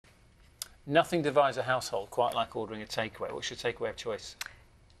Nothing divides a household quite like ordering a takeaway. What's your takeaway of choice?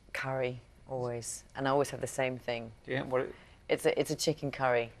 Curry, always. And I always have the same thing. Yeah, what? It's a chicken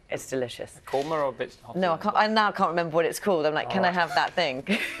curry. It's delicious. Korma or a bit hotter? No, I now can't remember what it's called. I'm like, can I have that thing?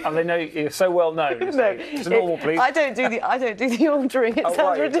 And they know you're so well known. No, it's normal, please. I don't do the ordering. It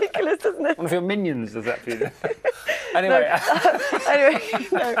sounds ridiculous, doesn't it? One of your minions does that for you. Anyway.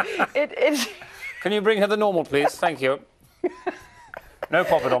 Can you bring her the normal, please? Thank you. No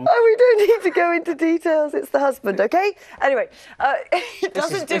poppadom. Oh, we don't need to go into details. It's the husband, okay? Anyway,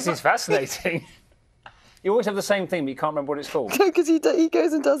 this is fascinating. You always have the same thing, but you can't remember what it's called. No, because he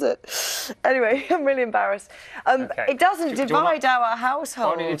goes and does it. Anyway, I'm really embarrassed. Okay. It doesn't divide our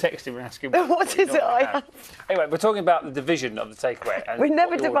household. Why don't you text him and ask him what is it I have? Anyway, we're talking about the division of the takeaway. We're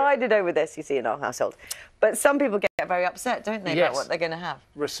never divided over this, you see, in our household. But some people get very upset, don't they, about what they're going to have?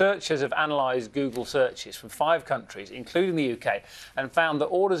 Researchers have analysed Google searches from 5 countries, including the UK, and found that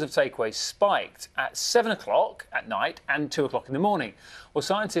orders of takeaways spiked at 7 o'clock at night and 2 o'clock in the morning. Well,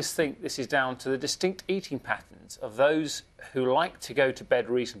 scientists think this is down to the distinct eating patterns of those who like to go to bed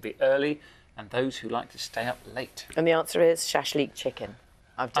reasonably early and those who like to stay up late. And the answer is shashlik chicken.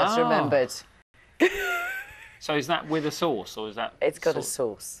 I've just remembered. So is that with a sauce, or is that... It's got a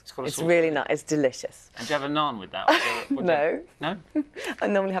sauce. It's got a sauce. It's really nice. It's delicious. And do you have a naan with that? No. No? I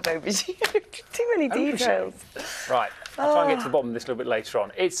normally have aubergine. Too many details. Right. I'll try and get to the bottom of this a little bit later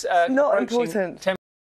on. It's not important.